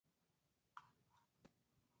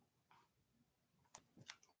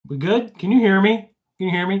We good? Can you hear me? Can you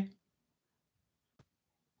hear me?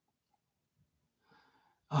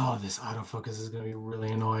 Oh, this autofocus is going to be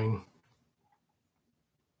really annoying.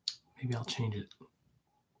 Maybe I'll change it.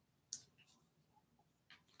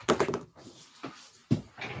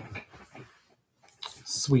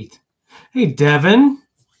 Sweet. Hey, Devin.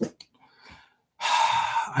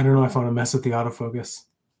 I don't know if I want to mess with the autofocus.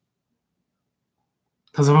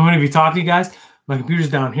 Because if I'm going to be talking to you guys, my computer's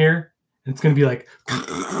down here, and it's going to be like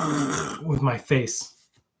with my face.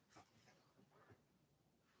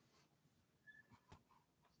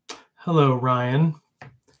 Hello, Ryan.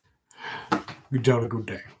 Good job, a good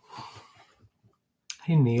day.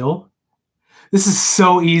 Hey, Neil. This is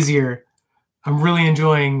so easier. I'm really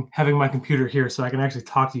enjoying having my computer here so I can actually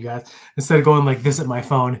talk to you guys instead of going like this at my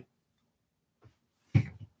phone.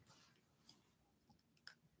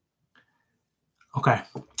 Okay,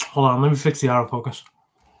 hold on. Let me fix the autofocus.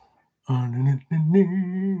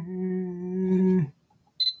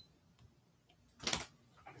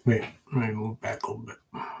 Wait, let me move back a little bit.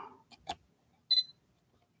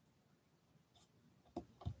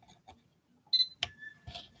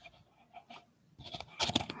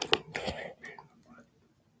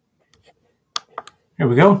 Here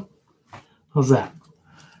we go. How's that?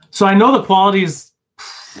 So I know the quality is,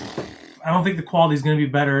 I don't think the quality is going to be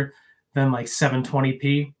better than like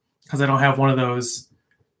 720p because I don't have one of those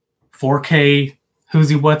 4K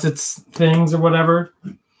who's what's its things or whatever.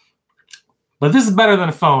 But this is better than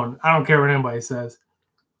a phone. I don't care what anybody says.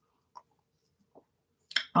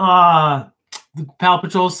 The Pal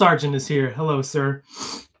Patrol Sergeant is here. Hello, sir.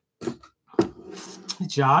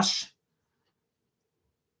 Josh.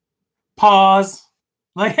 Pause.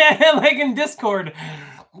 Like in Discord.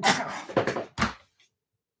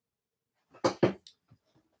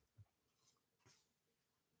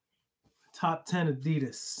 Top 10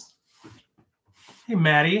 Adidas. Hey,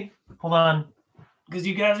 Maddie. Hold on. Because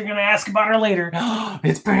you guys are going to ask about her later.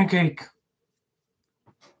 It's Pancake.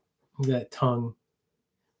 Look at that tongue.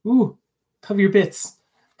 Ooh. Cover your bits.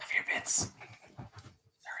 Cover your bits.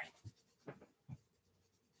 Sorry.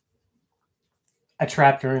 I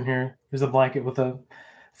trapped her in here. There's a blanket with a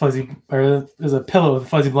fuzzy, or there's a pillow with a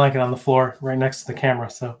fuzzy blanket on the floor right next to the camera.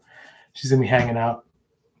 So she's going to be hanging out.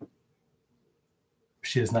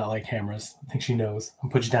 She does not like cameras. I think she knows. I'll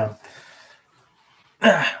put you down.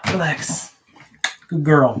 Relax. Good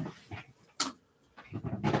girl.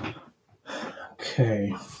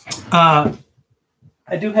 Okay. I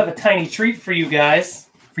do have a tiny treat for you guys,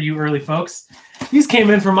 for you early folks. These came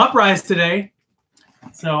in from Uprise today.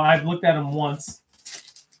 So I've looked at them once.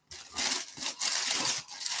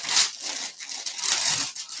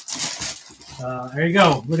 There you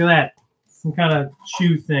go. Look at that. Some kind of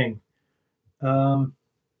shoe thing.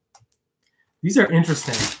 These are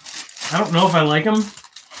interesting. I don't know if I like them.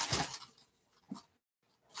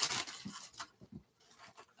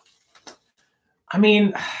 I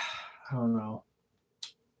mean, I don't know.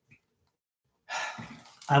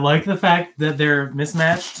 I like the fact that they're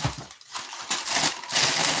mismatched.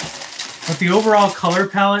 But the overall color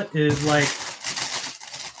palette is like,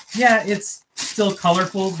 yeah, it's still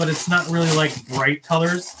colorful, but it's not really like bright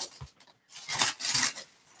colors.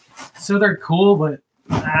 So they're cool, but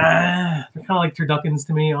they're kind of like turduckens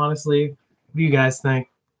to me, honestly. What do you guys think?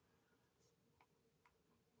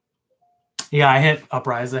 Yeah, I hit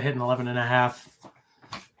Uprise. I hit an 11.5.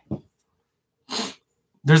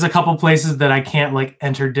 There's a couple places that I can't like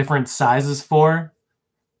enter different sizes for.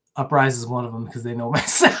 Uprise is one of them because they know my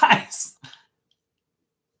size.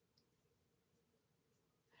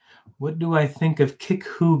 What do I think of Kick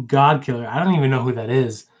Who God Killer? I don't even know who that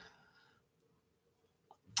is.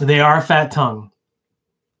 They are a fat tongue.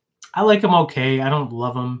 I like them okay. I don't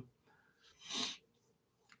love them.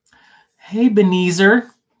 Hey, Benezer,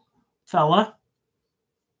 fella.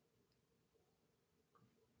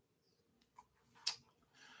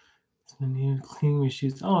 Clean your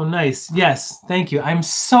shoes. Oh, nice. Yes, thank you. I'm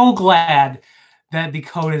so glad that the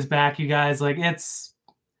code is back, you guys. Like, it's...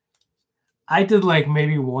 I did, like,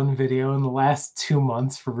 maybe one video in the last 2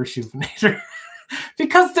 months for Rejuvenator.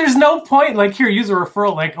 Because there's no point, like, here, use a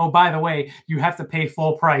referral, like, oh, by the way, you have to pay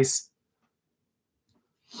full price.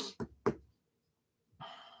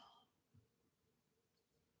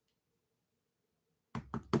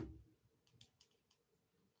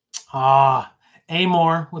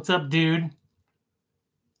 Amor, what's up, dude?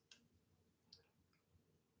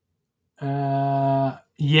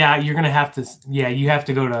 Yeah, you're gonna have to. Yeah, you have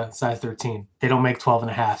to go to size 13. They don't make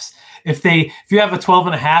 12.5s. If you have a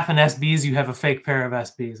 12.5 in SBs, you have a fake pair of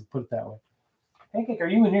SBs. Put it that way. Pancake, are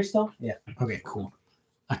you in here still? Yeah. Okay, cool.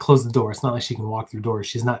 I closed the door. It's not like she can walk through doors.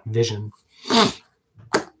 She's not Vision.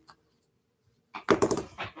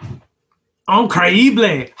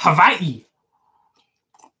 Increíble. Hawaii.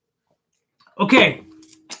 Okay.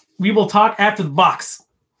 We will talk after the box.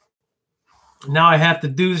 Now I have to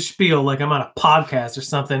do the spiel like I'm on a podcast or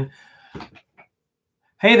something.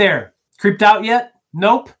 Hey there. Creeped out yet?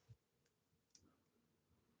 Nope.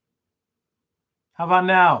 How about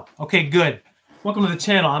now? Okay, good. Welcome to the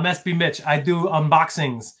channel. I'm SB Mitch. I do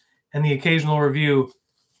unboxings and the occasional review.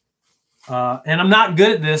 And I'm not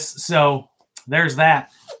good at this, so there's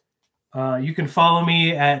that. You can follow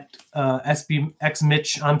me at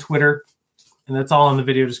SBXMitch on Twitter. And that's all in the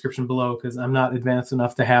video description below because I'm not advanced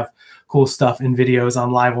enough to have cool stuff in videos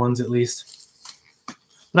on live ones at least.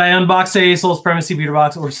 But I unbox a Soul Supremacy beater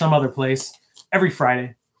box or some other place every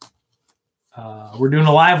Friday. We're doing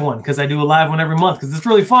a live one because I do a live one every month because it's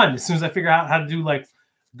really fun. As soon as I figure out how to do like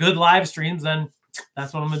good live streams, then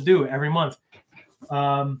that's what I'm going to do every month.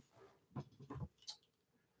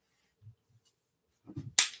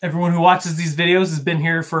 Everyone who watches these videos has been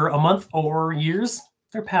here for a month or years.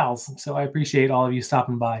 They're pals, so I appreciate all of you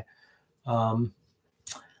stopping by. The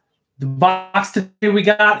box today we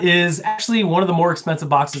got is actually one of the more expensive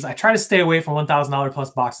boxes. I try to stay away from $1,000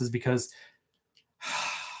 plus boxes because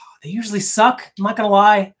they usually suck. I'm not going to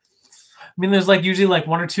lie. I mean, there's like usually like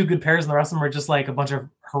one or two good pairs, and the rest of them are just like a bunch of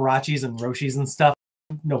Hirachis and Roshis and stuff.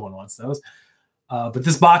 No one wants those. But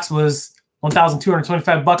this box was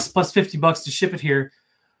 $1,225 plus $50 to ship it here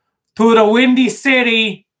to the Windy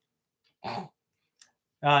City.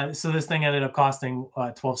 So this thing ended up costing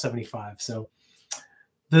 $12.75. So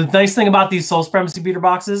the nice thing about these Soul Supremacy beater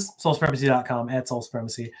boxes, soulsupremacy.com at Soul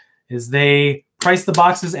Supremacy, is they price the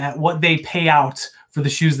boxes at what they pay out for the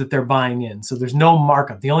shoes that they're buying in. So there's no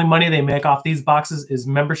markup. The only money they make off these boxes is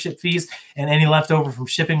membership fees and any leftover from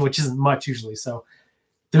shipping, which isn't much usually. So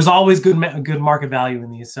there's always good market value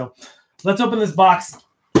in these. So let's open this box.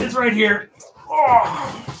 It's right here.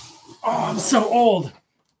 Oh, I'm so old.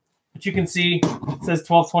 But you can see it says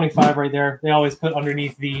 $12.25 right there. They always put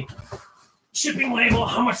underneath the shipping label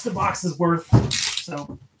how much the box is worth.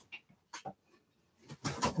 So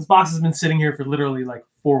this box has been sitting here for literally like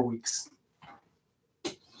 4 weeks.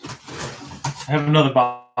 I have another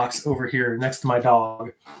box over here next to my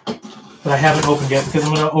dog that I haven't opened yet because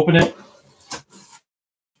I'm going to open it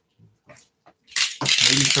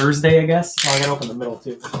maybe Thursday, I guess. Oh, I got to open the middle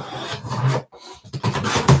too.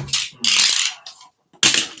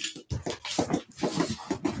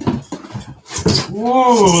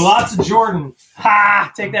 Whoa, lots of Jordan.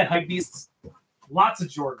 Ha! Take that, hype beasts. Lots of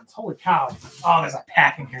Jordans. Holy cow. Oh, there's a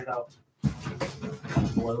pack in here, though.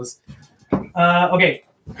 Blows. Okay,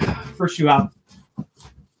 first shoe out.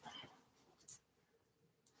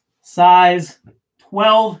 Size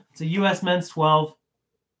 12. It's a U.S. men's 12.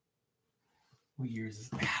 What years is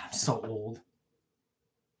it? God, I'm so old.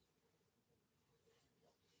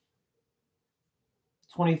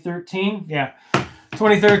 2013? Yeah.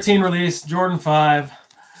 2013 release, Jordan 5.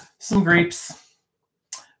 Some grapes.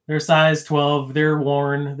 They're size 12. They're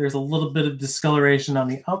worn. There's a little bit of discoloration on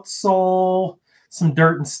the outsole. Some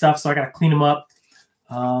dirt and stuff, so I got to clean them up.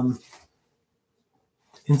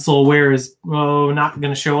 Insole wear is not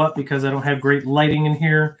going to show up because I don't have great lighting in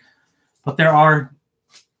here. But there are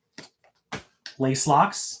lace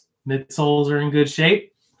locks. Midsoles are in good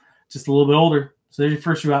shape. Just a little bit older. So there's your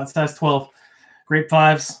first shoe out, size 12. Grape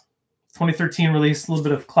 5s. 2013 release. A little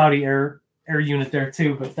bit of cloudy air unit there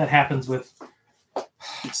too, but that happens with...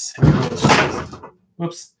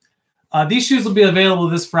 Whoops. These shoes will be available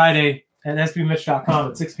this Friday at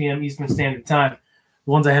sbmitch.com at 6 p.m. Eastern Standard Time.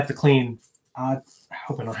 The ones I have to clean. I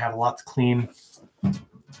hope I don't have a lot to clean.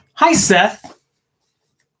 Hi, Seth.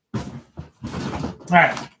 All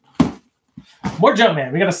right. More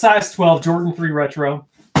Jumpman. We got a size 12 Jordan 3 Retro.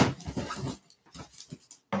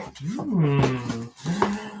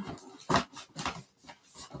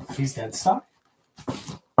 He's dead stock.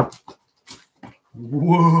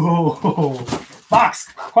 Whoa. Box,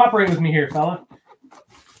 cooperate with me here, fella.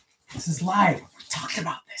 This is live. We talked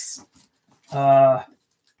about this.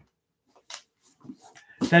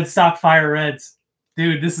 Dead stock Fire Reds.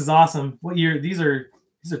 Dude, this is awesome. What year? These are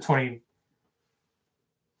 20.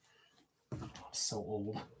 I'm so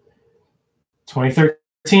old.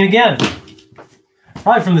 2013 again.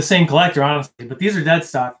 Probably from the same collector, honestly, but these are dead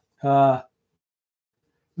stock.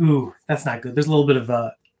 Ooh, that's not good. There's a little bit of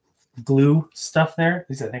glue stuff there. At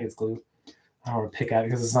least I think it's glue. I don't want to pick at it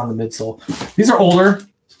because it's on the midsole. These are older,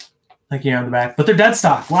 like on the back, but they're dead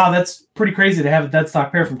stock. Wow, that's pretty crazy to have a dead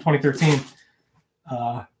stock pair from 2013.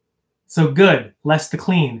 So good, less to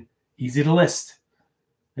clean, easy to list.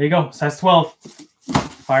 There you go, size 12,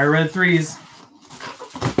 Fire Red 3s.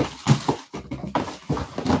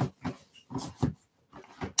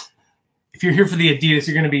 if you're here for the Adidas,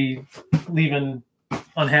 you're going to be leaving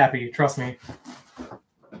unhappy. Trust me.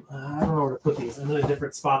 I don't know where to put these. I'm in a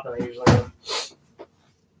different spot than I usually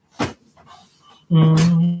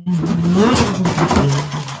am.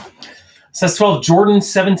 Says 12 Jordan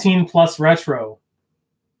 17 plus retro.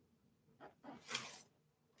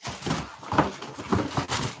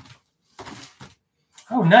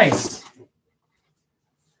 Oh, nice.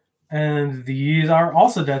 And these are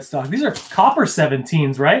also dead stock. These are copper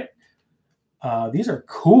 17s, right? These are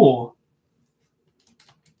cool.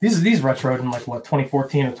 These retroed in like what,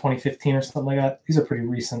 2014 or 2015 or something like that. These are pretty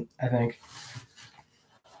recent, I think.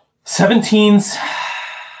 17s.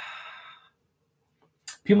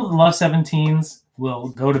 People that love 17s will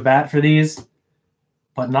go to bat for these,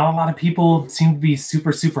 but not a lot of people seem to be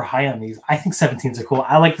super, super high on these. I think 17s are cool.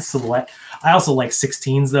 I like the silhouette. I also like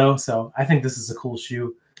 16s though, so I think this is a cool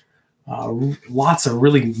shoe. Lots of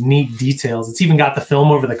really neat details. It's even got the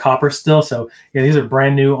film over the copper still. So yeah, these are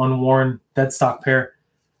brand new, unworn, dead stock pair.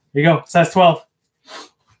 There you go, size 12.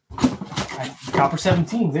 Copper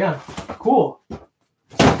 17s, yeah, cool.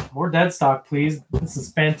 More dead stock, please. This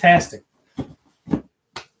is fantastic.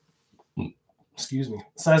 Excuse me.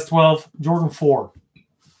 Size 12, Jordan 4.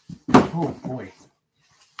 Oh boy,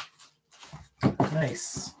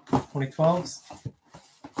 nice. 2012s.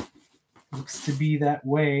 Looks to be that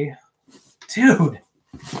way. Dude.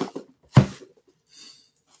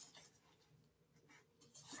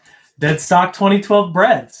 Dead stock 2012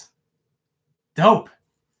 breads. Dope.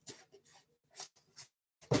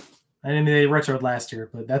 I mean, they retroed last year,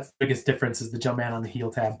 but that's the biggest difference is the Jumpman on the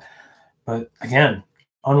heel tab. But again,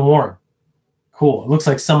 unworn. Cool. It looks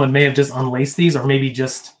like someone may have just unlaced these, or maybe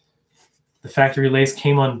just the factory lace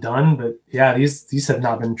came undone. But yeah, these have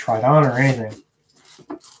not been tried on or anything.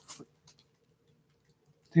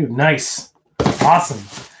 Dude, nice. Awesome.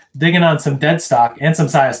 Digging on some dead stock and some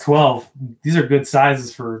size 12. These are good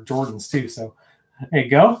sizes for Jordans too. So there you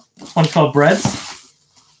go. 2012 breads.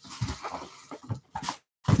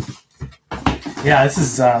 Yeah, this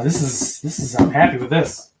is I'm happy with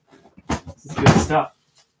this. This is good stuff.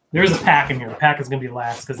 There's a pack in here. The pack is gonna be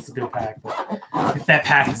last because it's a good pack. But if that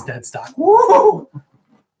pack is dead stock, woo!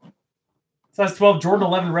 Size 12 Jordan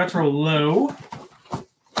 11 retro low.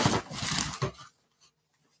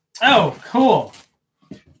 Oh, cool.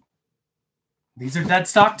 These are dead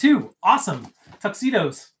stock too. Awesome.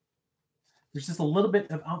 Tuxedos. There's just a little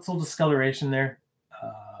bit of outsole discoloration there.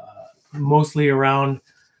 Mostly around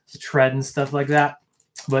the tread and stuff like that.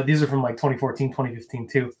 But these are from like 2014, 2015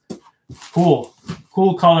 too. Cool.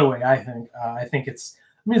 Cool colorway, I think. I think it's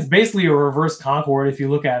basically a reverse Concord if you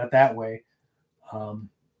look at it that way.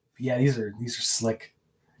 Yeah, these are slick.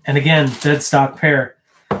 And again, dead stock pair.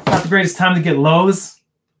 Not the greatest time to get lows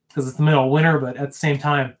because it's the middle of winter, but at the same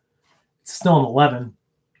time, it's still an 11.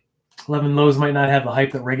 11 lows might not have the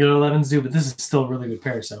hype that regular 11s do, but this is still a really good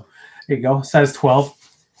pair. So there you go. Size 12.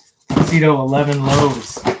 Tuxedo 11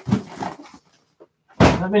 lows.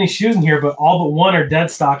 Not many shoes in here, but all but one are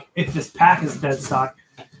dead stock. If this pack is dead stock.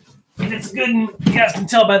 And it's good, and you guys can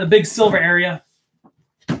tell by the big silver area.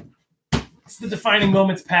 It's the Defining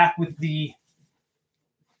Moments pack with the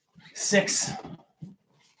 6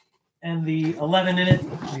 and the 11 in it.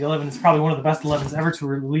 The 11 is probably one of the best 11s ever to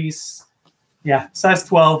release. Yeah, size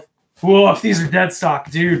 12. Whoa, if these are dead stock,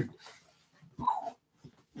 dude.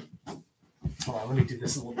 Hold on, let me do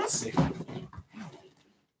this a little bit safer.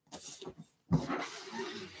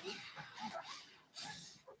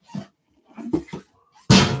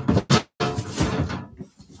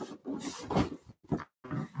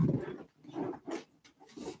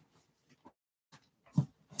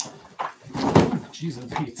 Jesus,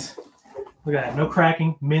 Pete. Look at that. No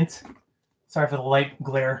cracking. Mint. Sorry for the light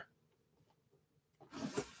glare.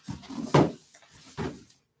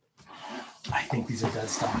 I think these are dead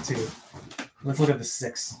stock too. Let's look at the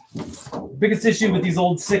 6. The biggest issue with these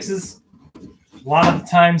old 6s, a lot of the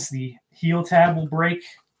times the heel tab will break.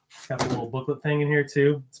 It's got a little booklet thing in here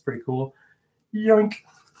too. It's pretty cool. Yoink.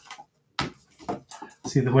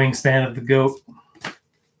 See the wingspan of the goat.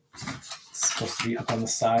 It's supposed to be up on the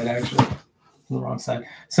side actually. On the wrong side.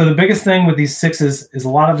 So the biggest thing with these 6s is a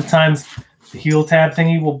lot of the times the heel tab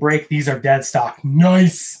thingy will break. These are dead stock.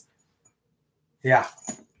 Nice. Yeah.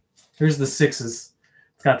 Here's the 6s.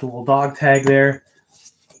 It's got the little dog tag there.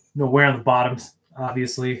 No wear on the bottoms,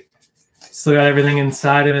 obviously. Still got everything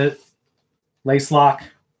inside of it. Lace lock.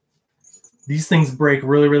 These things break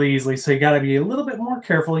really, really easily, so you got to be a little bit more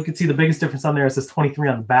careful. You can see the biggest difference on there is this 23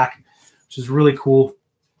 on the back, which is really cool.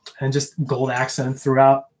 And just gold accents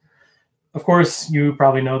throughout. Of course, you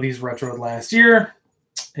probably know these retroed last year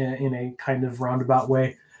in a kind of roundabout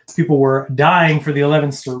way. people were dying for the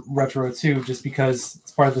 11s to retro too, just because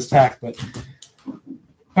it's part of this pack. But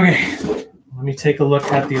okay, let me take a look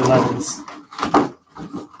at the 11s.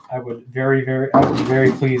 I would be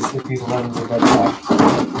very pleased if these 11s are dead stock.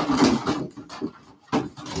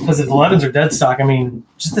 Because if 11s are dead stock, I mean,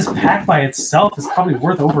 just this pack by itself is probably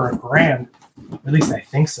worth over $1,000. At least I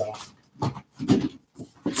think so. I'm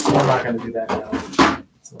not going to do that now.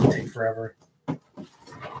 It's going to take forever.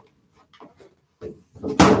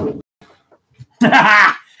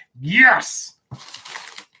 Yes!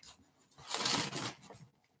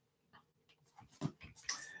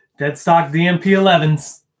 Dead stock DMP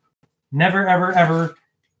 11s. Never, ever, ever,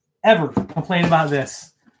 ever complain about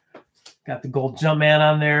this. Got the gold Jumpman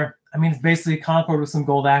on there. I mean, it's basically a Concord with some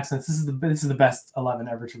gold accents. This is the best 11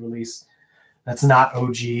 ever to release. That's not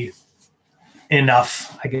OG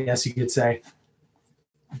enough, I guess you could say.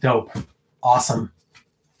 Dope. Awesome.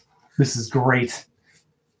 This is great.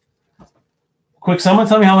 Quick, someone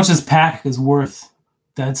tell me how much this pack is worth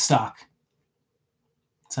dead stock.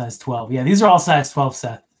 Size 12. Yeah, these are all size 12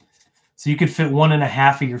 set. So you could fit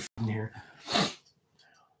 1.5 of your feet in here.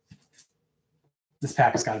 This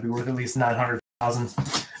pack has got to be worth at least 900,000.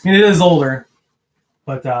 I mean, it is older,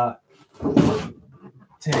 but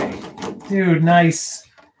dang, dude, nice.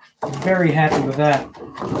 I'm very happy with that.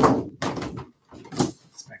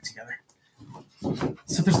 Let's back together.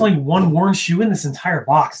 So there's only one worn shoe in this entire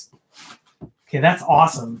box. Okay, that's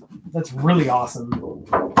awesome. That's really awesome.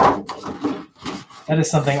 That is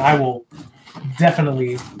something I will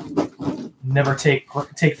definitely never take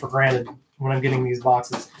for granted when I'm getting these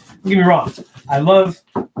boxes. Don't get me wrong. I love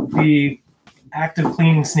the active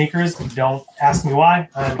cleaning sneakers. Don't ask me why.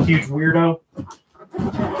 I'm a huge weirdo.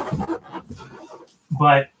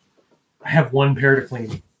 But I have one pair to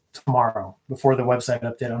clean tomorrow before the website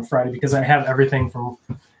update on Friday because I have everything from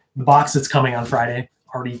the box that's coming on Friday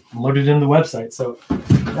already loaded into the website. So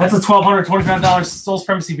that's a $1,225 Soul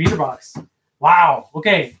Supremacy beater box. Wow.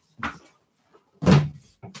 Okay.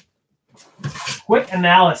 Quick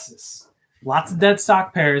analysis. Lots of dead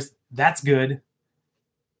stock pairs. That's good.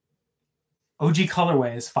 OG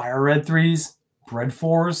colorways. Fire Red 3s. Red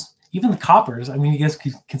 4s. Even the Coppers. I mean, you guys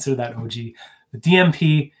could consider that OG. The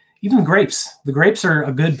DMP. Even the Grapes. The Grapes are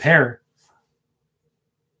a good pair.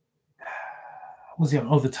 What was the other?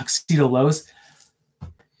 Oh, the Tuxedo Lows.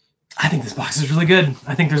 I think this box is really good.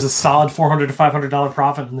 I think there's a solid $400 to $500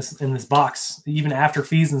 profit in this box, even after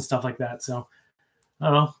fees and stuff like that. So, I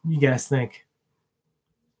don't know. What do you guys think?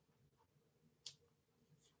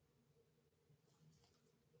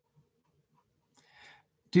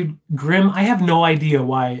 Dude, Grim, I have no idea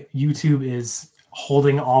why YouTube is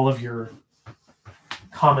holding all of your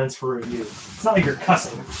comments for review. It's not like you're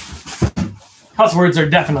cussing. Cuss words are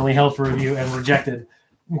definitely held for review and rejected.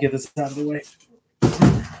 Let me get this out of the way.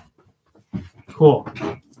 Cool.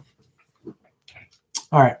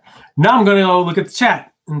 All right. Now I'm going to go look at the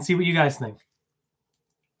chat and see what you guys think.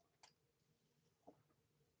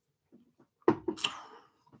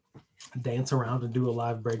 Dance around and do a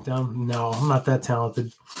live breakdown? No, I'm not that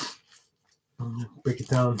talented. Break it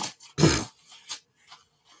down.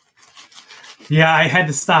 Yeah, I had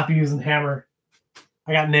to stop using Hammer.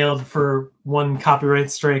 I got nailed for one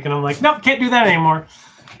copyright strike, and I'm like, nope, can't do that anymore.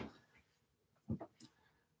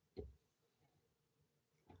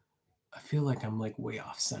 I feel like I'm like way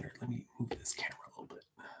off center. Let me move this camera a little bit.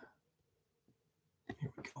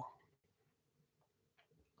 Here we go.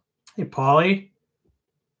 Hey, Paulie.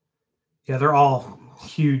 Yeah, they're all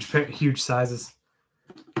huge sizes.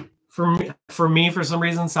 For me, for some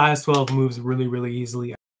reason, size 12 moves really, really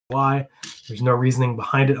easily. Why? There's no reasoning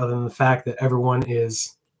behind it other than the fact that everyone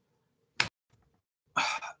is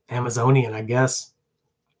Amazonian, I guess.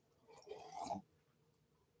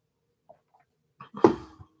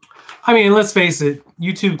 I mean, let's face it,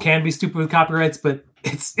 YouTube can be stupid with copyrights, but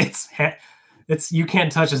it's You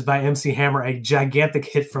Can't Touch Us by MC Hammer, a gigantic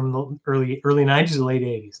hit from the early 90s or late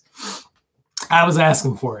 80s. I was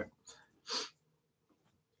asking for it.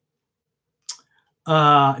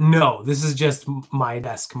 No, this is just my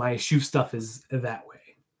desk. My shoe stuff is that way.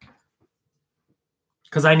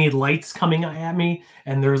 Because I need lights coming at me,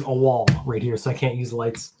 and there's a wall right here, so I can't use the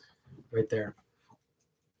lights right there.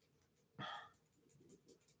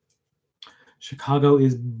 Chicago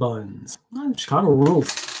is buns. Oh, Chicago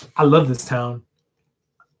rules. I love this town.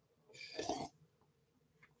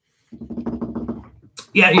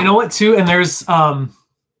 Yeah, you know what, too? And there's... Oh,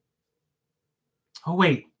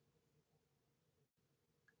 wait.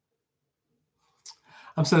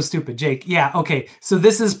 I'm so stupid, Jake. Yeah, okay. So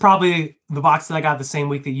this is probably the box that I got the same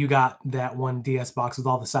week that you got that one DS box with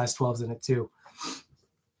all the size 12s in it, too.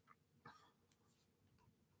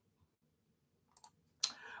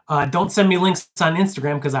 Don't send me links on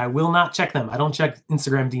Instagram because I will not check them. I don't check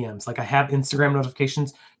Instagram DMs. Like I have Instagram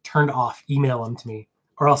notifications turned off. Email them to me,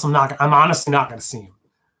 or else I'm honestly not going to see them.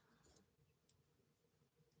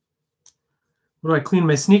 What do I clean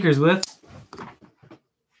my sneakers with?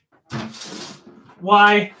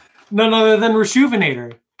 Why? None other than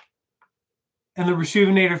Rejuvenator and the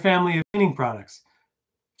Rejuvenator family of cleaning products.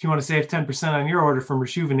 If you want to save 10% on your order from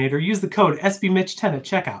Rejuvenator, use the code SBMitch10 at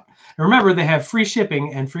checkout. And remember, they have free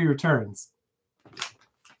shipping and free returns.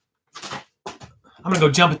 I'm going to go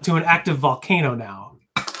jump into an active volcano now.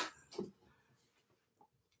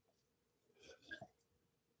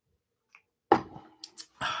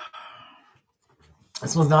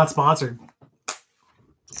 This one's not sponsored.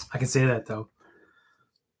 I can say that, though.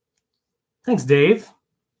 Thanks, Dave.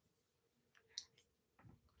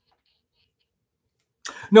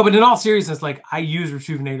 No, but in all seriousness, like I use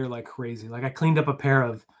Rejuvenator like crazy. Like I cleaned up a pair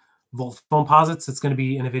of Volt Foamposites. It's going to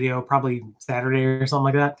be in a video probably Saturday or something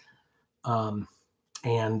like that.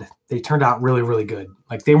 And they turned out really, really good.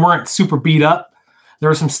 Like they weren't super beat up. There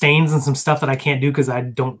were some stains and some stuff that I can't do because I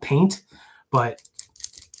don't paint. But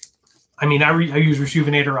I mean, I use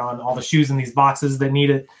Rejuvenator on all the shoes in these boxes that need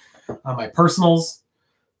it. On my personals.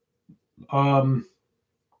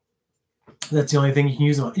 That's the only thing you can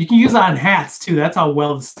use it on. You can use it on hats too. That's how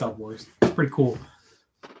well this stuff works. It's pretty cool.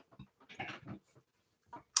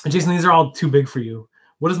 And Jason, these are all too big for you.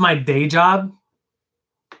 What is my day job?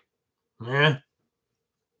 Well,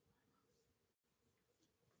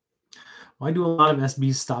 I do a lot of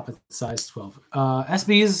SBs stop at size 12.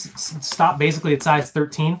 SBs stop basically at size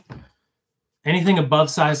 13. Anything above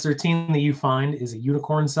size 13 that you find is a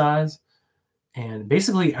unicorn size. And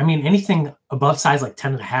basically, I mean, anything above size like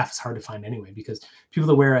 10.5 is hard to find anyway, because people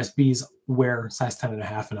that wear SBs wear size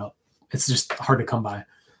 10.5 and up. It's just hard to come by.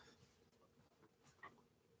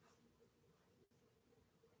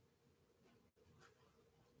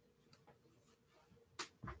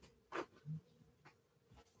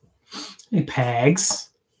 Hey, Pags.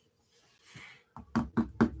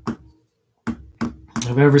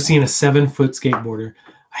 I've ever seen a 7-foot skateboarder.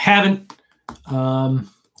 I haven't.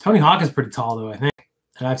 Tony Hawk is pretty tall, though, I think.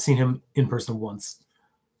 And I've seen him in person once.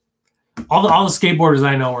 All the skateboarders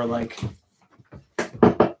I know are like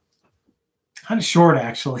kind of short,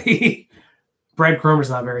 actually. Brad Cromer's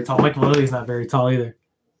not very tall. Michael Lilly's not very tall either.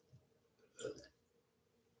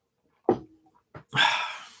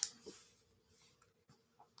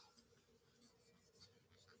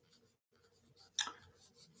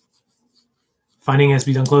 Finding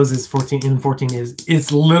SB done clothes is 14 is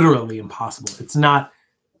it's literally impossible. It's not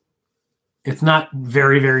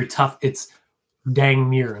very, very tough. It's dang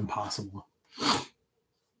near impossible.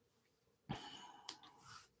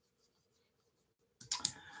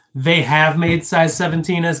 They have made size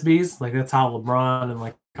 17 SBs. Like that's how LeBron and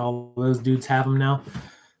like all those dudes have them now.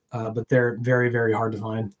 But they're very, very hard to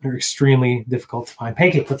find. They're extremely difficult to find.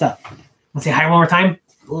 Pancake, what's up? Let's say hi one more time.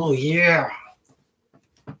 Oh, yeah.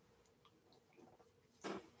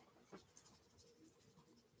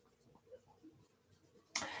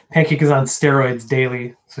 Pancake is on steroids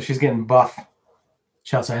daily, so she's getting buff.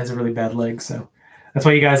 She also has a really bad leg, so that's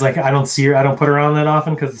why you guys like. I don't see her. I don't put her on that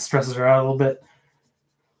often because it stresses her out a little bit.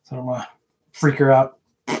 So I don't want to freak her out.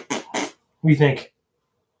 What do you think?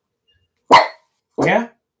 Yeah.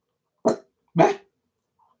 Bah.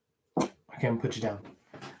 Okay, I'm gonna put you down.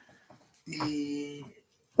 Do you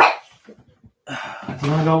want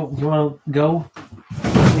to go? Do you want to go?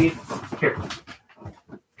 Leave. Here.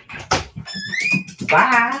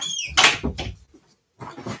 Bye.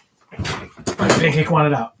 Pancake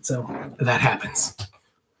wanted out, so that happens.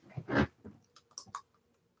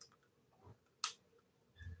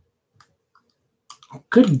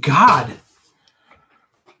 Good God.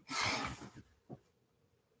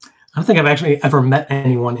 I don't think I've actually ever met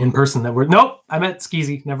anyone in person that were... Nope, I met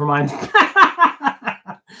Skeezy. Never mind.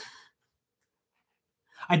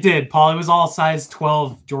 I did, Paul. It was all size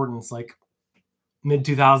 12 Jordans, like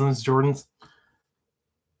mid-2000s Jordans.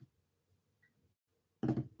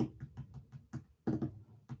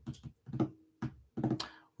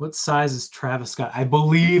 What size is Travis Scott? I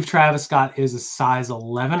believe Travis Scott is a size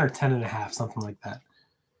 11 or 10.5, something like that.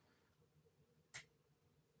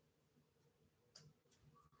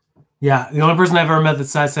 Yeah, the only person I've ever met that's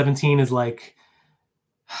size 17 is like,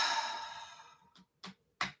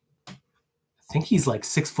 I think he's like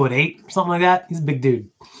 6'8" or something like that. He's a big dude.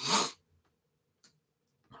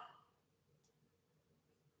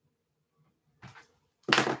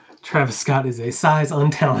 Travis Scott is a size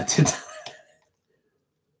untalented.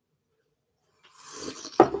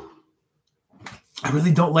 I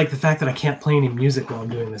really don't like the fact that I can't play any music while I'm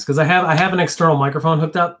doing this because I have an external microphone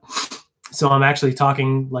hooked up, so I'm actually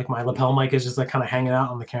talking like my lapel mic is just like kind of hanging out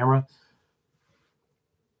on the camera.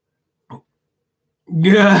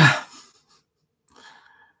 Yeah.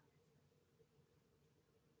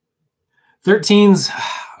 13s.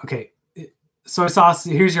 Okay. So I saw,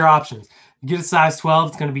 here's your options. You get a size 12,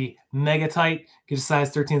 it's going to be mega tight. Get a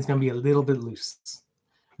size 13, it's going to be a little bit loose.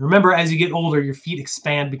 Remember, as you get older, your feet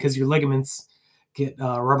expand because your ligaments get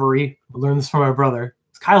rubbery. I learned this from my brother.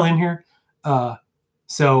 Is Kyle in here?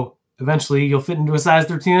 So eventually you'll fit into a size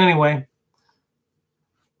 13 anyway.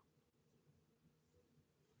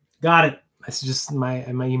 Got it. That's just my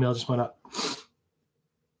email just went up.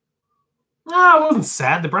 No, it wasn't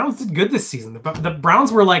sad. The Browns did good this season. The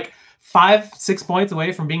Browns were like 5-6 points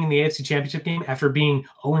away from being in the AFC Championship game after being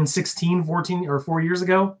 0-16 4 years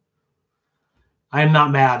ago. I am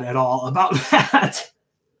not mad at all about that.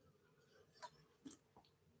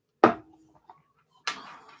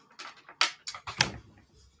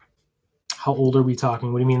 How old are we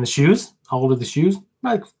talking? What do you mean, the shoes? How old are the shoes?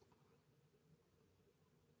 Like,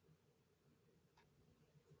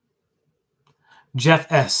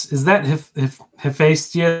 Jeff S. Is that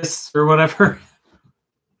Hephaestus or whatever?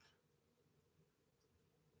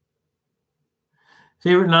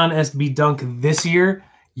 Favorite non-SB dunk this year?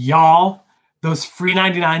 Y'all, those free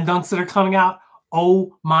 99 dunks that are coming out.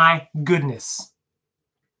 Oh my goodness.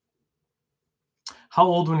 How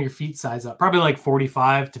old when your feet size up? Probably like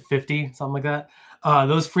 45 to 50, something like that.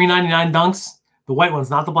 Those free 99 dunks, the white ones,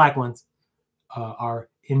 not the black ones, are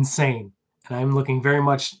insane. And I'm looking very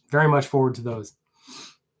much forward to those.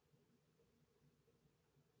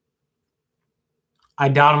 I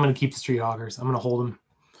doubt I'm going to keep the Street Hoggers. I'm going to hold them.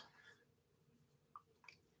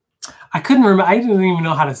 I couldn't remember. I didn't even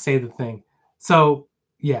know how to say the thing. So,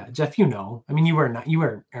 yeah, Jeff, you know. I mean, you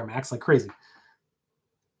wear Air Max like crazy.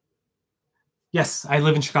 Yes, I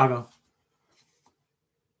live in Chicago.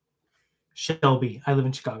 Shelby, I live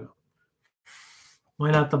in Chicago. Why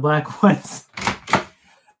not the black ones?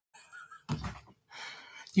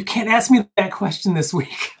 You can't ask me that question this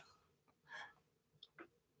week.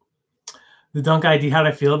 The Dunk ID, how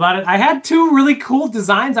did I feel about it? I had 2 really cool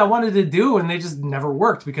designs I wanted to do, and they just never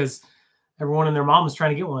worked because everyone and their mom was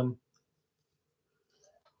trying to get one.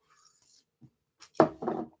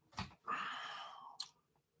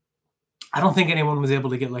 I don't think anyone was able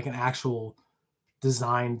to get like an actual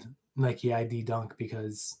designed Nike ID dunk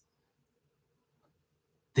because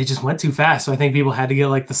they just went too fast. So I think people had to get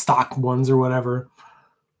like the stock ones or whatever.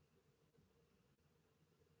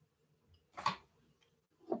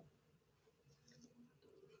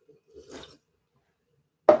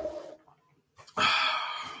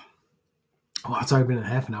 Wow, it's already been a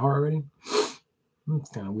half an hour already. That's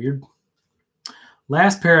kind of weird.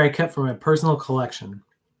 Last pair I kept for my personal collection.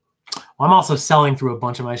 Well, I'm also selling through a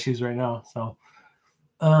bunch of my shoes right now. So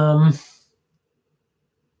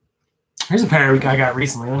here's a pair I got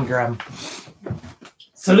recently. Let me grab them.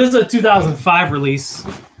 So this is a 2005 release.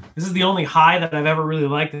 This is the only high that I've ever really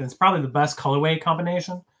liked, and it's probably the best colorway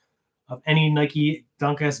combination of any Nike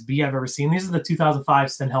Dunk SB I've ever seen. These are the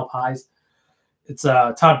 2005 Send Help highs. It's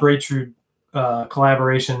a Todd Braytrude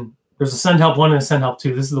collaboration. There's a Send Help 1 and a Send Help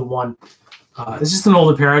 2. This is the 1. It's just an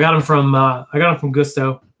older pair. I got them from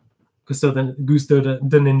Gusto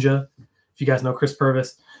the Ninja. If you guys know Chris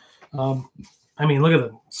Purvis. I mean, look at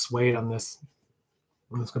the suede on this.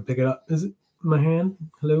 I'm just gonna pick it up. Is it my hand?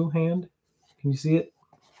 Hello, hand. Can you see it?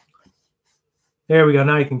 There we go.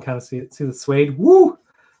 Now you can kind of see it. See the suede. Woo!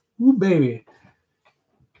 Woo, baby.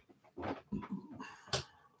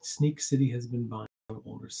 Sneak City has been buying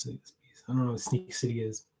older cities. I don't know what Sneak City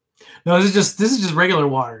is. No, this is just regular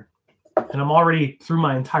water. And I'm already through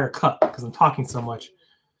my entire cup because I'm talking so much.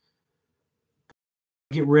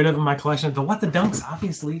 Get rid of in my collection. The What the Dunks,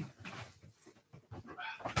 obviously.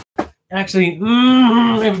 Actually,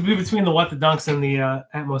 it would be between the What the Dunks and the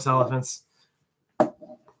Atmos Elephants.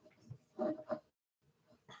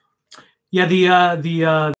 Yeah,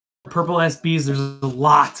 the purple SBs, there's a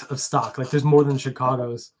lot of stock. Like, there's more than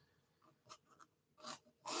Chicago's.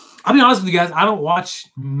 I'll be honest with you guys, I don't watch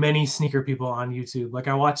many sneaker people on YouTube. Like,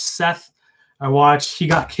 I watch Seth. I watch He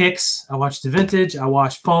Got Kicks. I watch The Vintage. I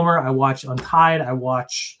watch Foamer. I watch Untied. I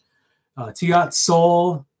watch T Got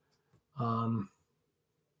Soul.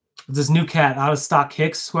 This new cat, Out of Stock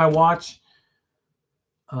Kicks, who I watch.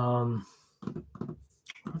 What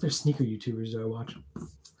other sneaker YouTubers do I watch?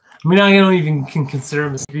 I mean, I don't even consider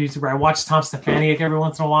him a sneaker YouTuber. I watch Tom Stefaniak every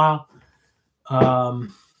once in a while.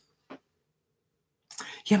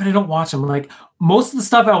 Yeah, but I don't watch them. Like, most of the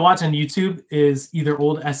stuff I watch on YouTube is either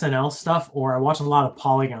old SNL stuff or I watch a lot of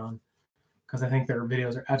Polygon because I think their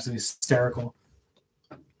videos are absolutely hysterical.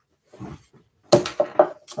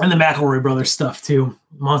 And the McElroy Brothers stuff too.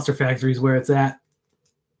 Monster Factory is where it's at.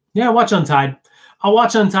 Yeah, I watch Untied. I'll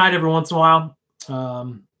watch Untied every once in a while. I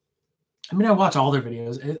mean, I watch all their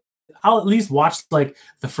videos. I'll at least watch like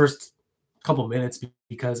the first couple minutes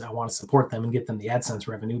because I want to support them and get them the AdSense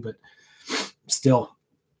revenue, but still.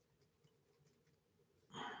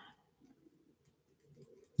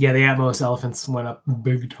 Yeah, the Atmos elephants went up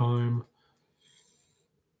big time.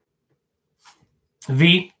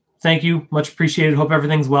 V, thank you. Much appreciated. Hope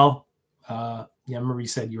everything's well. Yeah, I remember you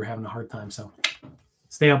said you were having a hard time, so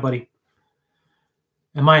stay up, buddy.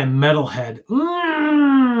 Am I a metalhead?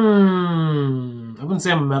 I wouldn't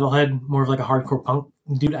say I'm a metalhead. More of like a hardcore punk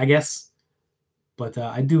dude, I guess. But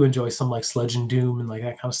I do enjoy some like sludge and doom and like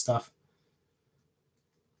that kind of stuff.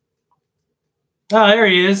 Oh, there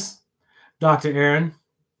he is. Dr. Aaron.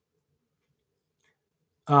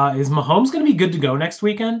 Is Mahomes going to be good to go next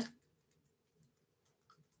weekend?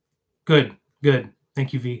 Good.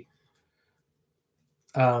 Thank you, V.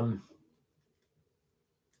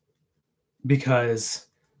 Because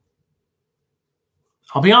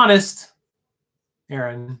I'll be honest,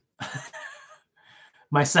 Aaron,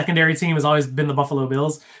 my secondary team has always been the Buffalo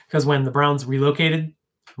Bills because when the Browns relocated,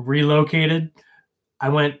 I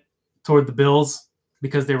went toward the Bills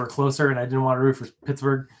because they were closer and I didn't want to root for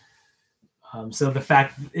Pittsburgh. So the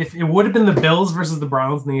fact, if it would have been the Bills versus the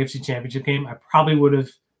Browns in the AFC Championship game, I probably would have,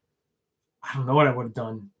 I don't know what I would have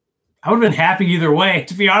done. I would have been happy either way,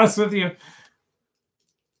 to be honest with you.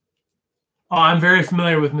 Oh, I'm very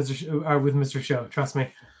familiar with Mr. Show. Trust me.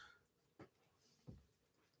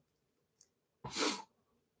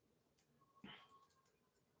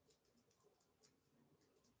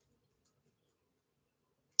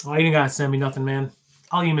 Oh, you didn't gotta send me nothing, man.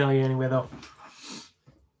 I'll email you anyway, though.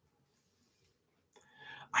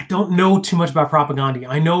 I don't know too much about Propaganda.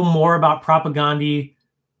 I know more about Propaganda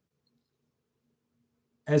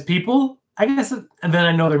as people, I guess, and then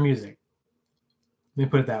I know their music. Let me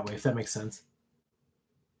put it that way, if that makes sense.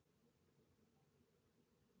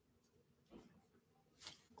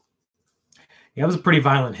 Yeah, it was a pretty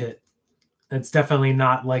violent hit. It's definitely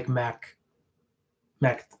not like Mac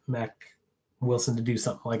Wilson to do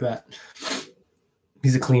something like that.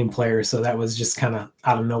 He's a clean player, so that was just kind of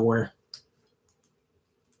out of nowhere.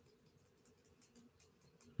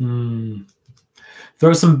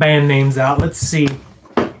 Throw some band names out. Let's see.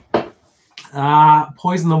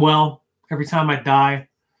 Poison the Well, Every Time I Die.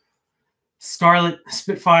 Scarlet,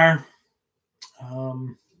 Spitfire.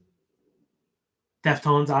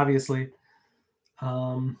 Deftones, obviously.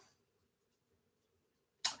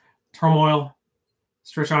 Turmoil.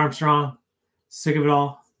 Stretch Armstrong. Sick of It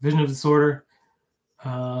All. Vision of Disorder.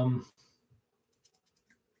 PJ,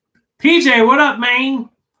 what up, man?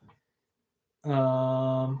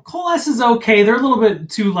 Coalesce is okay. They're a little bit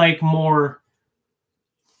too like more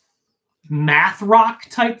math rock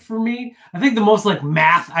type for me. I think the most like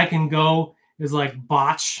math I can go is like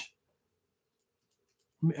Botch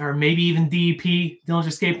or maybe even DEP, Dillinger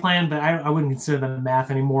Escape Plan, but I wouldn't consider them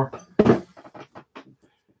math anymore.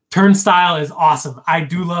 Turnstile is awesome. I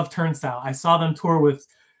do love Turnstile. I saw them tour with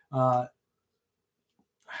I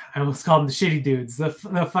almost called them the Shitty Dudes. The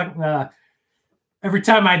fucking Every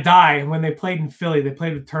Time I Die, when they played in Philly, they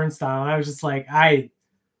played with Turnstile, and I was just like,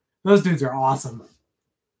 those dudes are awesome.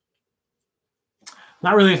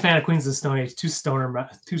 Not really a fan of Queens of the Stone Age. Too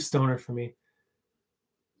stoner for me.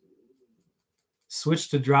 Switch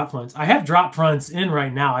to drop fronts. I have drop fronts in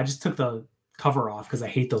right now. I just took the cover off because I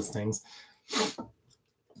hate those things.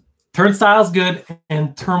 Turnstile's good,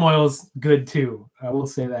 and Turmoil's good too. I will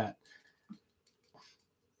say that.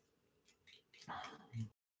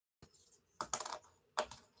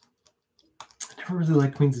 I never really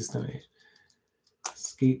liked Queens of the Stone Age.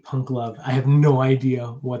 Skate Punk Love. I have no idea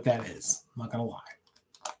what that is. I'm not gonna lie.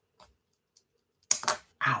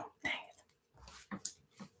 Ow, dang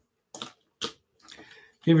it.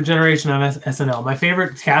 Favorite generation on SNL. My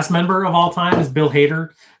favorite cast member of all time is Bill Hader.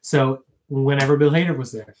 So whenever Bill Hader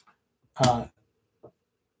was there,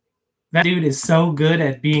 that dude is so good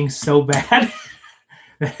at being so bad.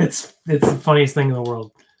 it's the funniest thing in the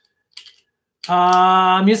world.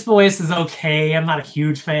 Municipal Waste is okay. I'm not a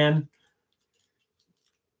huge fan.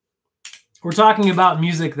 We're talking about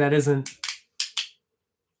music that isn't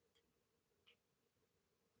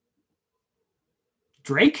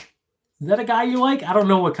Drake. Is that a guy you like? I don't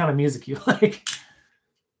know what kind of music you like.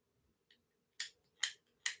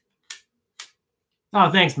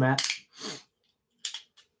 Oh, thanks, Matt.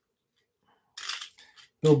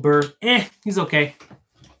 Bill Burr, he's okay.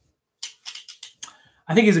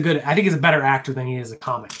 I think he's a better actor than he is a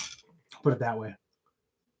comic. Put it that way.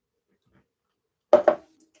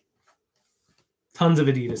 Tons of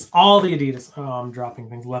Adidas. All the Adidas. Oh, I'm dropping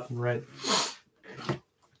things left and right.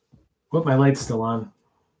 Whoop, my light's still on.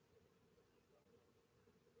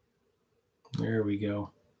 There we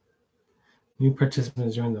go. New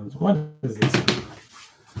participants join them. What is this?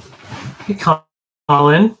 Hey,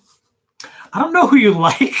 Colin. I don't know who you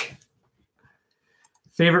like.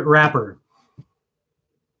 Favorite rapper?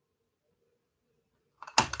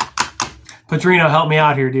 Padrino, help me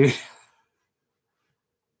out here, dude.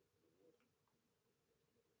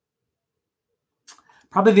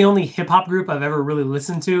 Probably the only hip-hop group I've ever really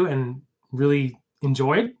listened to and really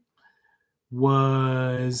enjoyed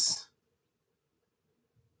was...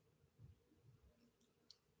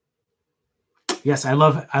 Yes, I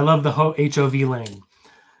love the HOV lane.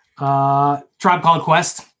 Tribe Called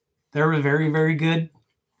Quest. They were very, very good.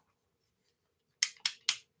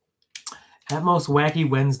 At Most Wacky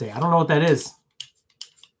Wednesday. I don't know what that is.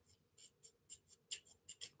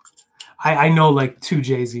 I know like 2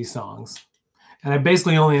 Jay-Z songs. And I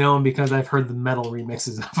basically only know them because I've heard the metal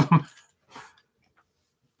remixes of them.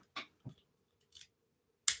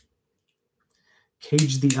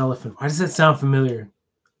 Cage the Elephant. Why does that sound familiar?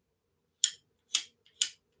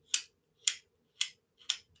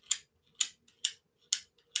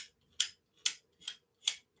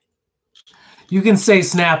 You can say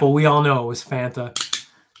Snapple. We all know it was Fanta.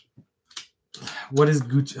 What is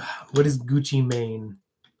Gucci? What is Gucci Mane?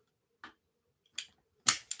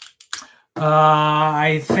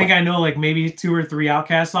 I think I know like maybe 2 or 3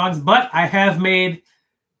 Outkast songs, but I have made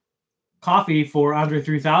coffee for Andre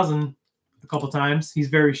 3000 a couple times. He's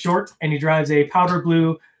very short, and he drives a powder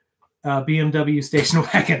blue BMW station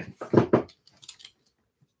wagon.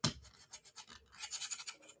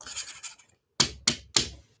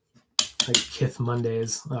 Like Kith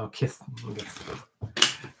Mondays. Oh, Kith.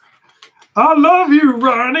 I love you,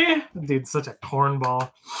 Ronnie. Dude, such a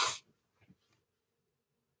cornball.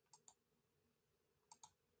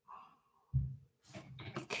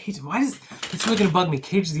 Cage, why is it's really gonna bug me?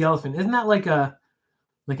 Cage the Elephant. Isn't that like an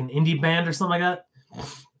indie band or something like that?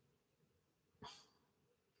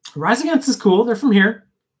 Rise Against is cool. They're from here.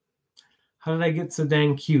 How did I get so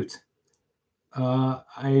dang cute? A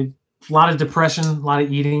lot of depression, a lot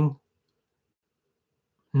of eating.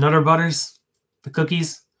 Nutter Butters, the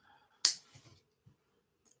cookies.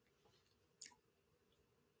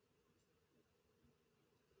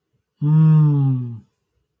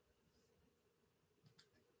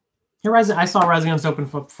 Here, I saw Rise Against open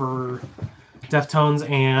up for Deftones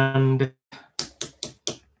and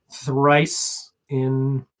Thrice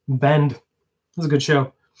in Bend. It was a good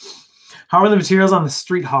show. How are the materials on the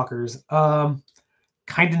Street Hawkers? Kind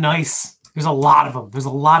of nice. There's a lot of them. There's a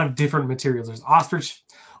lot of different materials. There's ostrich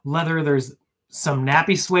leather. There's some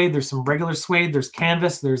nappy suede. There's some regular suede. There's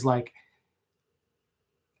canvas. There's like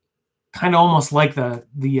kind of almost like the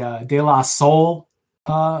De La Soul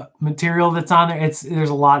material that's on there. There's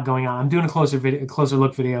a lot going on. I'm doing a closer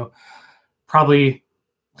look video, probably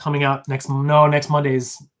coming out next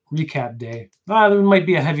Monday's recap day. There might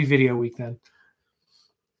be a heavy video week then.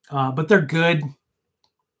 But they're good.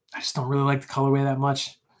 I just don't really like the colorway that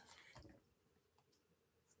much.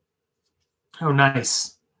 Oh,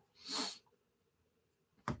 nice.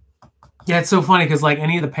 Yeah, it's so funny because like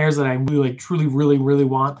any of the pairs that I really like, truly, really, really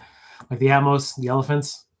want, like the Atmos, the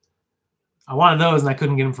Elephants, I wanted those and I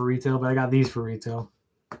couldn't get them for retail, but I got these for retail.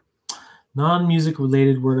 Non-music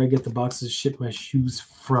related, where do I get the boxes ship my shoes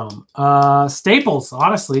from? Staples,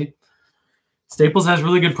 honestly. Staples has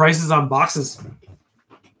really good prices on boxes.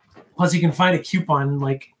 Plus, you can find a coupon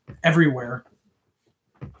like everywhere.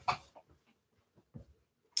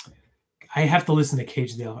 I have to listen to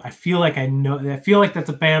Cage the Elephant. I feel like that's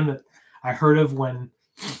a band that I heard of when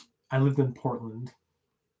I lived in Portland.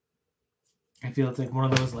 I feel it's like one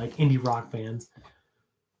of those like indie rock bands.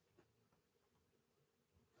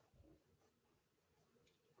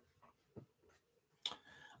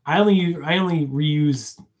 I only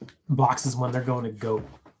reuse boxes when they're going to GOAT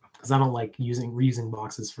because I don't like reusing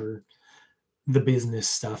boxes for the business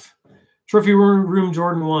stuff. Trophy room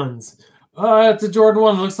Jordan 1s. It's a Jordan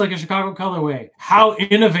 1 that looks like a Chicago colorway. How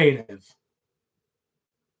innovative.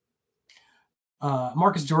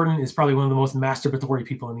 Marcus Jordan is probably one of the most masturbatory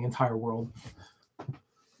people in the entire world.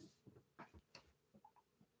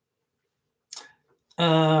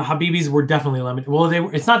 Habibis were definitely limited. Well,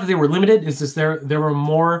 it's not that they were limited. It's just there were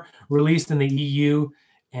more released in the EU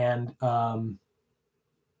and the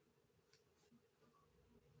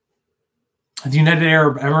United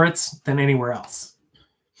Arab Emirates than anywhere else.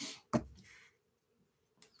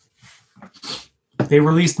 They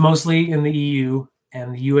released mostly in the EU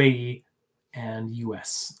and the UAE, and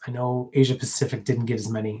US. I know Asia Pacific didn't get as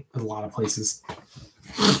many as a lot of places.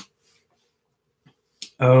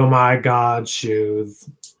 Oh my God, shoes.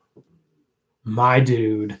 My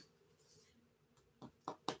dude.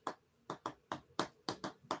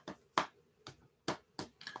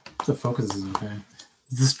 The focus is okay.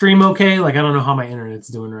 Is the stream okay? Like, I don't know how my internet's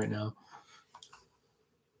doing right now.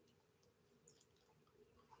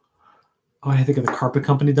 Oh, I think of the carpet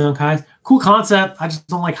company dunk highs. Cool concept. I just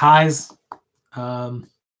don't like highs. It's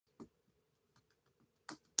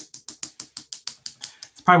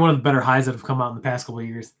probably one of the better highs that have come out in the past couple of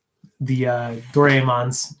years. The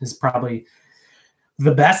Doraemons is probably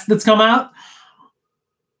the best that's come out.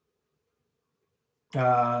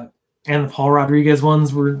 And the Paul Rodriguez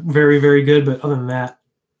ones were very, very good. But other than that,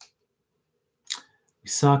 we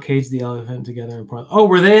saw Cage the Elephant together in Portland. Oh,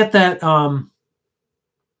 were they at that?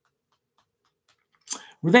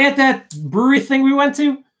 Were they at that brewery thing we went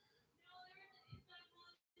to?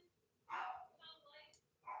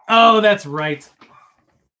 Oh, that's right.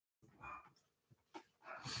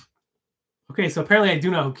 Okay, so apparently I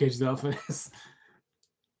do know who Cage the Elephant is.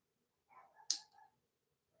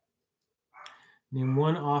 Name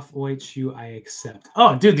one off-white shoe I accept.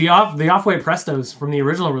 Oh, dude, the off-white Prestos from the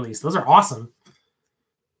original release. Those are awesome.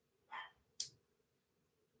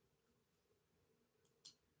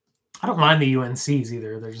 I don't mind the UNCs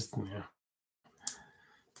either. They're just, yeah.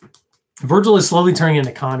 Virgil is slowly turning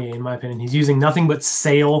into Kanye, in my opinion. He's using nothing but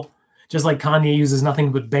sail, just like Kanye uses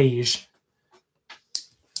nothing but beige.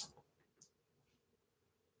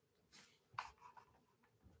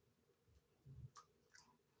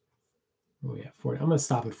 Oh, yeah, 40. I'm going to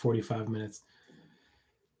stop at 45 minutes.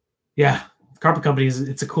 Yeah, Carpet Company,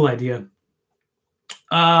 it's a cool idea.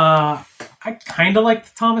 I kind of like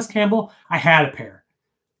the Thomas Campbell. I had a pair.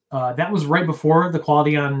 That was right before the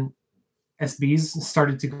quality on SBs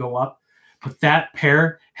started to go up. But that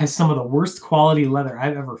pair has some of the worst quality leather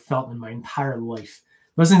I've ever felt in my entire life.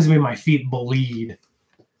 Those things made my feet bleed.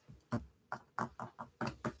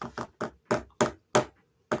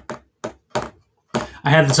 I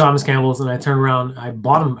had the Thomas Campbells, and I turned around. I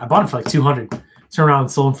bought them for like $200. Turned around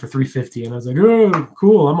and sold them for $350, and I was like, "Oh,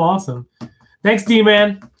 cool! I'm awesome." Thanks,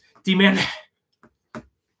 D-Man. D-Man.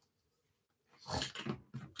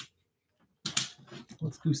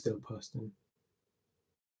 What's Gusto posting?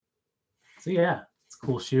 So yeah, it's a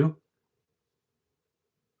cool shoe.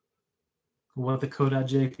 One of the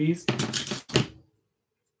Code.jps.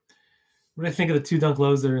 What do I think of the two dunk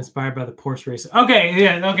lows that are inspired by the Porsche race? Okay,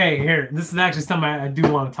 yeah, okay, here. This is actually something I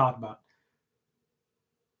do want to talk about.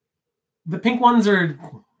 The pink ones are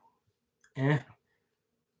eh.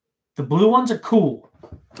 The blue ones are cool.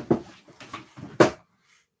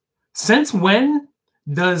 Since when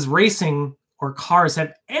does racing or cars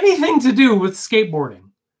have anything to do with skateboarding?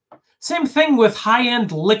 Same thing with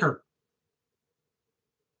high-end liquor.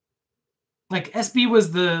 Like, SB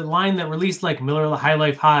was the line that released like Miller High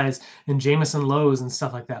Life Highs and Jameson Lows and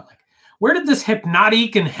stuff like that. Like, where did this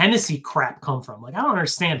Hypnotic and Hennessy crap come from? Like, I don't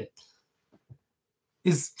understand it.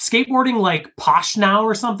 Is skateboarding like posh now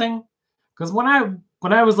or something? Because when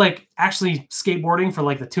I was like actually skateboarding for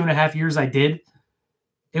like the 2.5 years I did,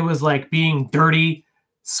 it was like being dirty,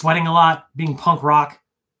 sweating a lot, being punk rock,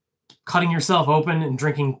 cutting yourself open and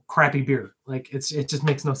drinking crappy beer. Like, it just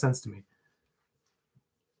makes no sense to me.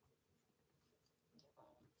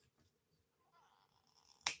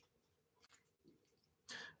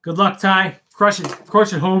 Good luck, Ty. Crush it,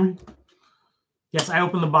 homie. Yes, I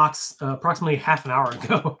opened the box approximately half an hour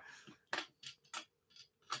ago.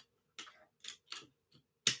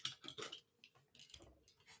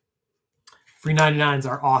 Free 99s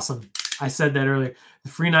are awesome. I said that earlier. The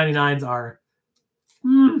free 99s are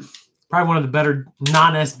probably one of the better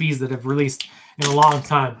non-SBs that have released in a long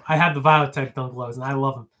time. I have the Violet Tech Dunk Lows, and I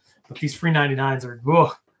love them. But these free 99s are,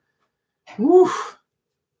 whoa. Woo.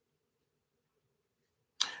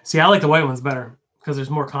 See, I like the white ones better because there's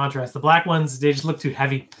more contrast. The black ones, they just look too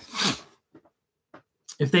heavy.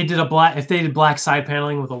 If they did black side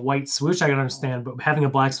paneling with a white swoosh, I can understand. But having a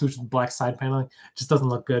black swoosh with black side paneling just doesn't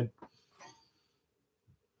look good.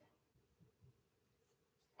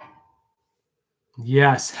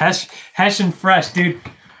 Yes, Hesh and Fresh, dude.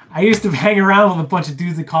 I used to hang around with a bunch of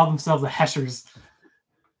dudes that called themselves the Heshers.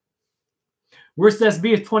 Worst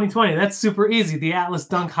SB of 2020. That's super easy. The Atlas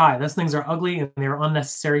Dunk High. Those things are ugly and they're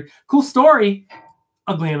unnecessary. Cool story.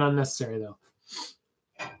 Ugly and unnecessary, though.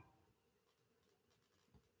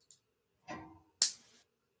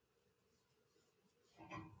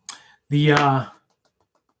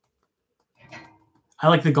 I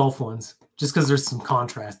like the Gulf ones just because there's some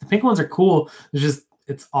contrast. The pink ones are cool.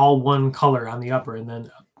 It's all one color on the upper and then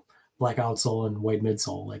black outsole and white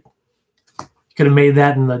midsole. Like, could have made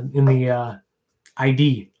that in the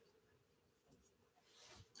ID.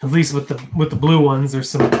 At least with the blue ones, there's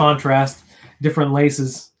some contrast, different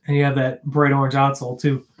laces, and you have that bright orange outsole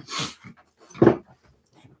too.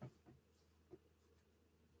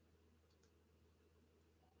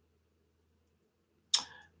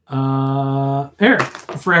 Here,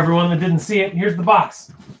 for everyone that didn't see it, here's the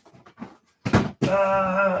box.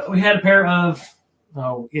 We had a pair of,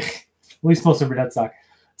 at least most of them are dead stock.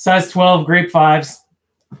 Size 12 grape 5s.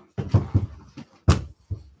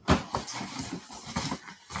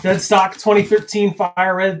 Dead stock 2013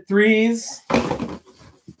 Fire Red 3s.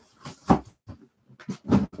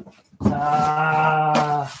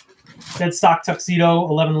 Dead stock Tuxedo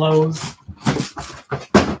 11 lows.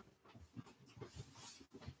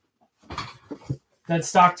 Dead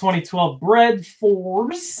stock 2012 Bread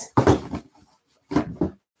 4s.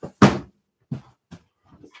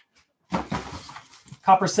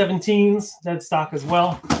 Copper 17s, dead stock as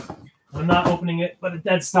well. I'm not opening it, but a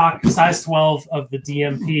dead stock size 12 of the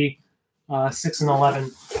DMP 6 and 11.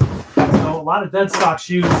 So a lot of dead stock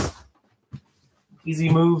shoes. Easy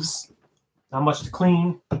moves. Not much to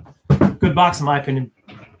clean. Good box in my opinion.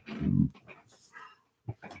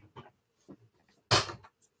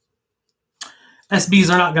 SBs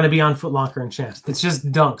are not going to be on Foot Locker and Champs. It's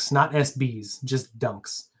just Dunks, not SBs. Just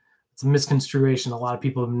Dunks. It's a misconstruation a lot of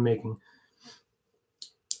people have been making.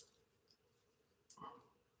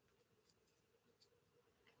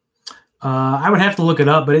 I would have to look it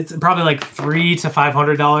up, but it's probably like $300 to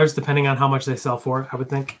 $500, depending on how much they sell for, I would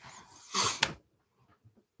think.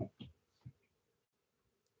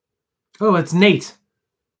 Oh, it's Nate.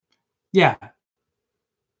 Yeah.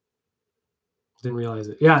 Didn't realize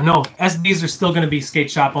it. Yeah, no, SBs are still going to be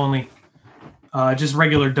skate shop only. Just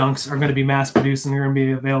regular Dunks are going to be mass produced, and they're going to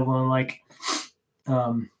be available in like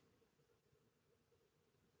on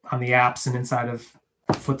the apps and inside of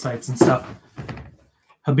foot sites and stuff.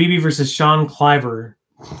 Habibi versus Sean Cliver.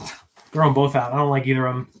 Throw them both out. I don't like either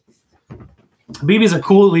of them. Habibis are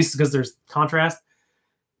cool, at least because there's contrast.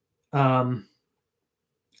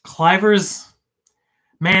 Cliver's,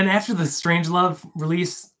 man, after the Strangelove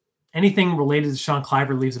release, anything related to Sean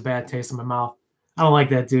Cliver leaves a bad taste in my mouth. I don't like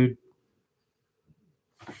that dude.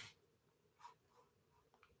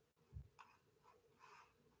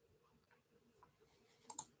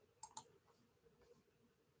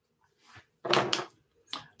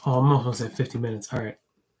 Oh, I'm almost at 50 minutes. All right.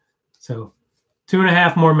 So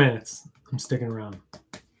 2.5 more minutes. I'm sticking around.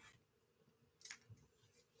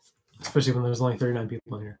 Especially when there's only 39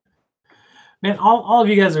 people in here. Man, all of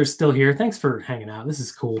you guys are still here. Thanks for hanging out. This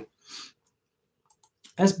is cool.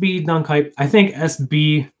 SB Dunk Hype. I think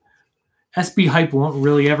SB Hype won't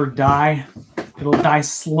really ever die. It'll die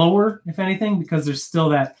slower, if anything, because there's still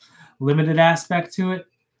that limited aspect to it.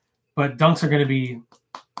 But Dunks are going to be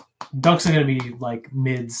like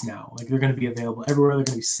mids now. Like they're going to be available everywhere. They're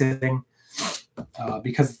going to be sitting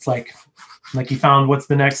because it's like you found what's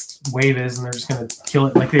the next wave is, and they're just going to kill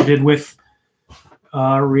it like they did with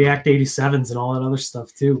React 87s and all that other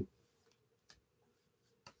stuff too.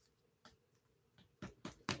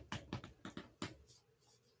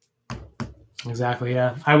 Exactly.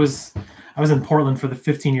 Yeah, I was in Portland for the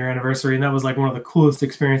 15-year anniversary, and that was like one of the coolest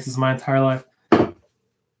experiences of my entire life.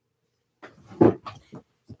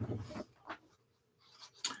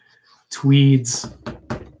 Tweeds.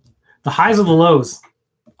 The highs or the lows?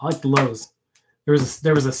 I like the lows. There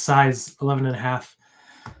was a size 11.5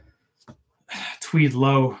 tweed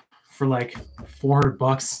low for like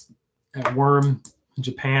 $400 at Worm in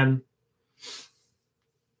Japan.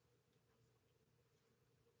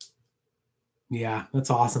 Yeah, that's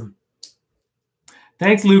awesome.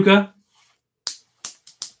 Thanks, Luca.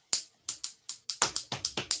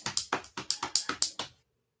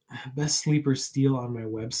 Best sleeper steal on my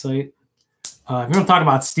website. If you want to talk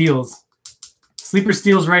about steals, sleeper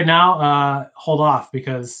steals right now, hold off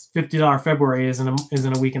because $50 February is in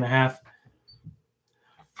a week and a half.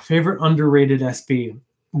 Favorite underrated SB,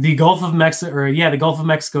 the Gulf of Mexico, or yeah, the Gulf of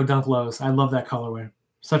Mexico Dunk Lows. I love that colorway.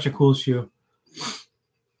 Such a cool shoe.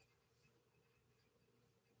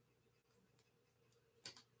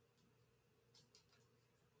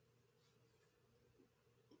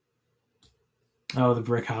 Oh, the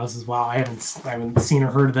brick houses. Wow, I haven't seen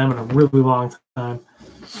or heard of them in a really long time.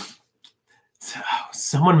 So,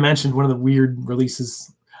 someone mentioned one of the weird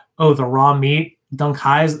releases. Oh, the raw meat Dunk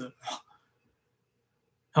Highs.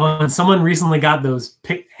 Oh, and someone recently got those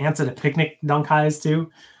Ants at a Picnic Dunk Highs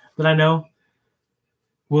too that I know.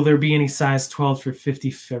 Will there be any size 12 for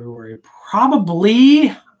 50 February?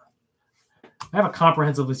 Probably. I have a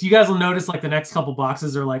comprehensive list. You guys will notice like the next couple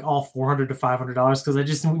boxes are like all $400 to $500 because I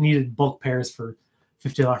just needed bulk pairs for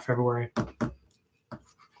 $50 February.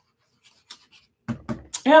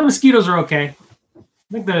 Yeah, mosquitoes are okay.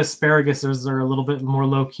 I think the asparagus are a little bit more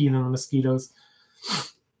low key than the mosquitoes.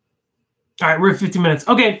 All right, we're at 50 minutes.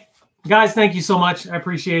 Okay, guys, thank you so much. I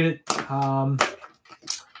appreciate it.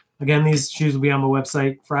 Again, these shoes will be on my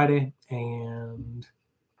website Friday. And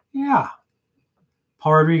yeah,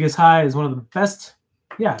 Paul Rodriguez High is one of the best.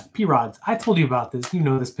 Yeah, P-Rods. I told you about this. You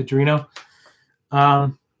know this, Pedrino.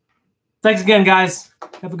 Thanks again, guys.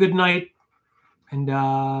 Have a good night.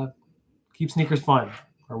 And keep sneakers fun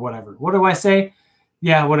or whatever. What do I say?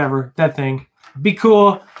 Yeah, whatever. That thing. Be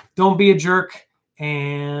cool. Don't be a jerk.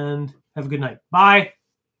 And have a good night. Bye.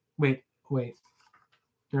 Wait.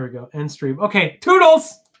 There we go. End stream. Okay.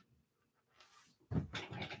 Toodles.